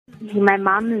My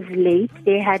mom is late.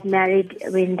 They had married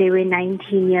when they were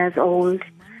 19 years old,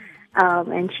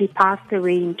 and she passed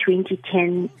away in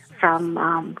 2010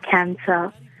 from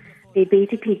cancer. They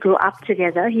basically grew up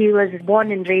together. He was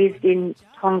born and raised in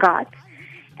Tongaat,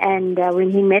 and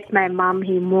when he met my mom,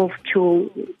 he moved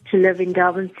to live in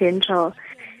Durban Central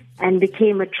and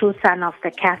became a true son of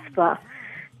the Casper.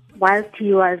 Whilst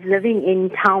he was living in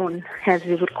town, as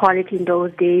we would call it in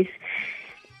those days,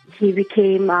 he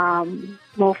became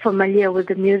more familiar with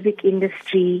the music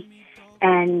industry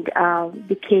and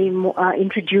became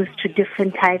introduced to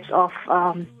different types of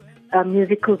a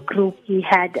musical group. He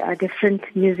had different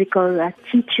musical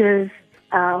teachers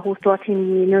who taught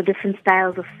him, different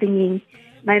styles of singing.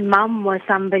 My mom was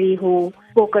somebody who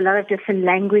spoke a lot of different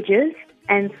languages,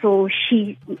 and so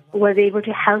she was able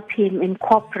to help him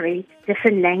incorporate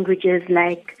different languages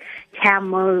like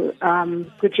Tamil,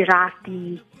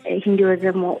 Gujarati,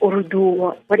 Hinduism, or Urdu,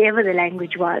 or whatever the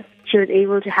language was. She was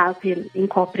able to help him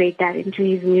incorporate that into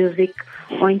his music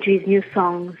or into his new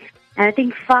songs. And I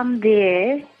think from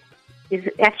there is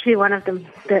actually one of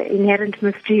the inherent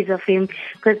mysteries of him,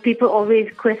 because people always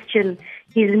question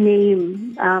his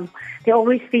name. They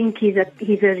always think he's a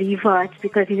revert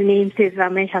because his name says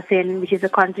Ramesh Hassan, which is a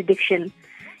contradiction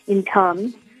in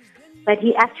terms. But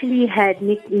he actually had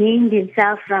named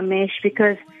himself Ramesh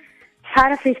because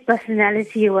part of his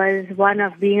personality was one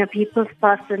of being a people's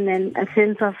person and a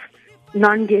sense of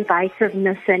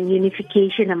non-divisiveness and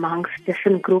unification amongst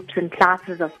different groups and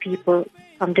classes of people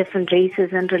from different races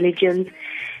and religions.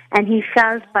 And he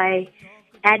felt by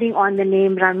adding on the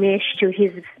name Ramesh to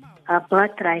his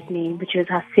birthright name, which was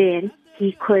Hassan,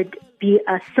 he could be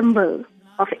a symbol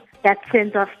of that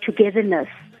sense of togetherness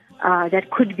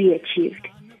that could be achieved,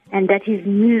 and that his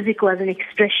music was an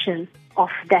expression of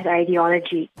that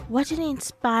ideology. What an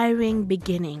inspiring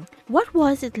beginning. What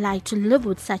was it like to live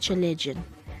with such a legend?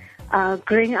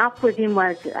 Growing up with him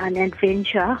was an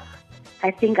adventure.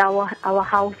 I think our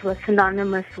house was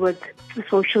synonymous with the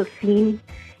social scene.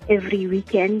 Every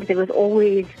weekend there was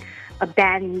always a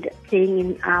band playing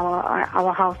in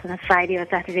our house on a Friday or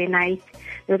Saturday night.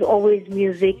 There was always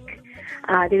music.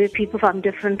 There were people from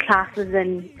different classes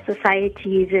and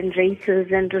societies and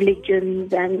races and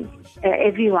religions, and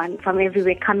everyone from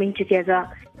everywhere coming together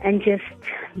and just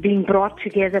being brought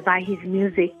together by his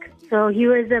music. So he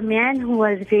was a man who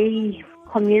was very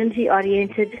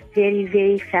community-oriented, very,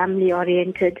 very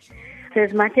family-oriented. So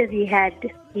as much as he had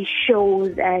his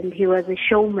shows and he was a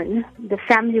showman, the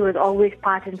family was always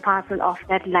part and parcel of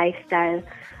that lifestyle,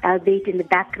 albeit in the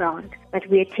background. But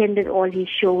we attended all his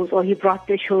shows, or he brought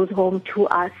the shows home to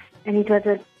us. And it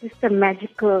was just a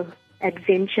magical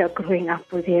adventure growing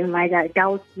up with him. I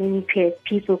doubt many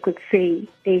people could say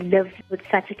they lived with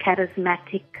such a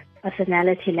charismatic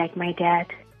personality like my dad.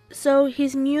 So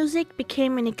his music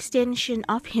became an extension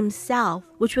of himself,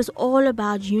 which was all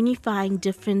about unifying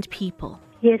different people.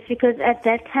 Yes, because at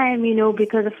that time,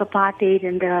 because of apartheid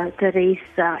and the Race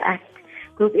Act,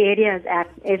 Group Areas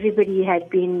Act, everybody had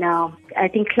been,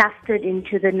 clustered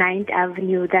into the 9th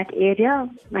Avenue, that area.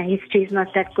 My history is not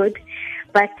that good.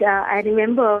 But I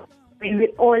remember when we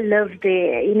all lived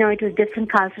there, it was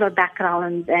different cultural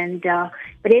backgrounds, and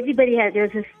but everybody there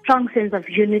was a strong sense of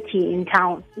unity in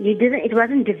town. It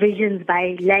wasn't divisions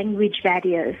by language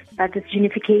barriers, but this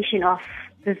unification of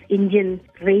this Indian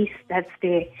race that's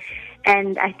there.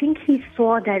 And I think he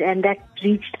saw that, and that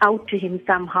reached out to him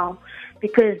somehow,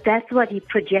 because that's what he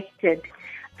projected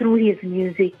through his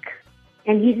music.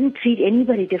 And he didn't treat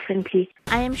anybody differently.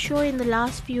 I am sure in the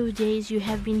last few days you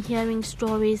have been hearing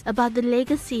stories about the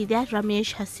legacy that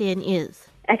Ramesh Hassan is.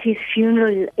 At his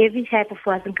funeral, every type of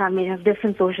person come in of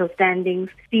different social standings,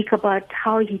 speak about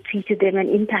how he treated them and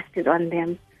impacted on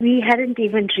them. We hadn't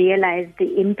even realized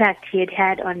the impact he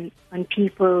had on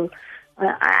people.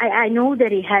 I know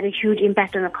that he had a huge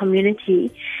impact on the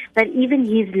community, but even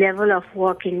his level of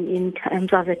work in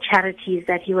terms of the charities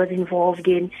that he was involved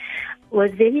in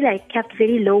was kept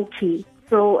very low key.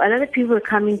 So a lot of people were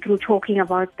coming through talking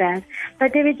about that.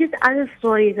 But there were just other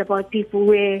stories about people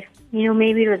where,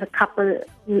 maybe it was a couple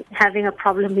having a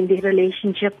problem in their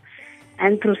relationship,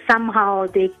 and through somehow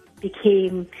they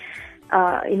became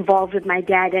involved with my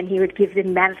dad, and he would give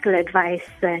them marital advice,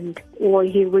 or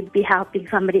he would be helping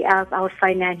somebody else out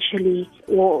financially,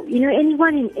 or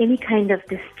anyone in any kind of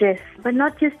distress, but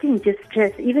not just in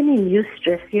distress, even in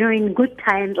eustress, in good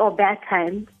times or bad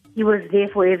times. He was there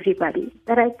for everybody.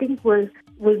 That I think will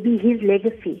be his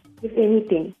legacy, if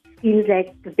anything. Seems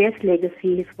like the best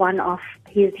legacy is one of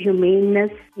his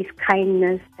humaneness, his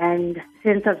kindness, and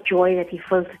sense of joy that he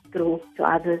filtered through to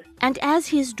others. And as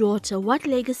his daughter, what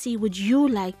legacy would you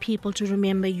like people to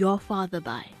remember your father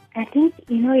by? I think,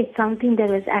 it's something that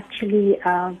was actually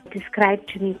described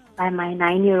to me by my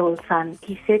 9-year-old son.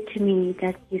 He said to me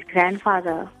that his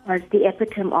grandfather was the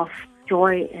epitome of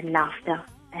joy and laughter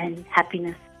and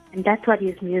happiness. And that's what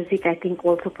his music, I think,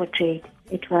 also portrayed.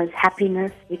 It was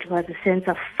happiness. It was a sense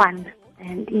of fun.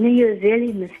 And, he was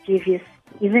really mischievous.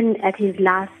 Even at his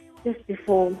last, just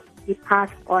before he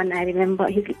passed on, I remember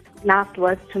his last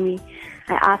words to me.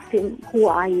 I asked him, "Who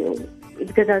are you?"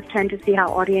 Because I was trying to see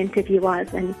how oriented he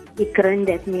was. And he grinned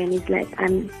at me and he's like,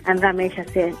 I'm Ramesh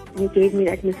Hassan. And he gave me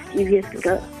that mischievous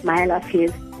little smile of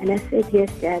his. And I said,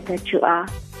 "Yes, Dad, that you are."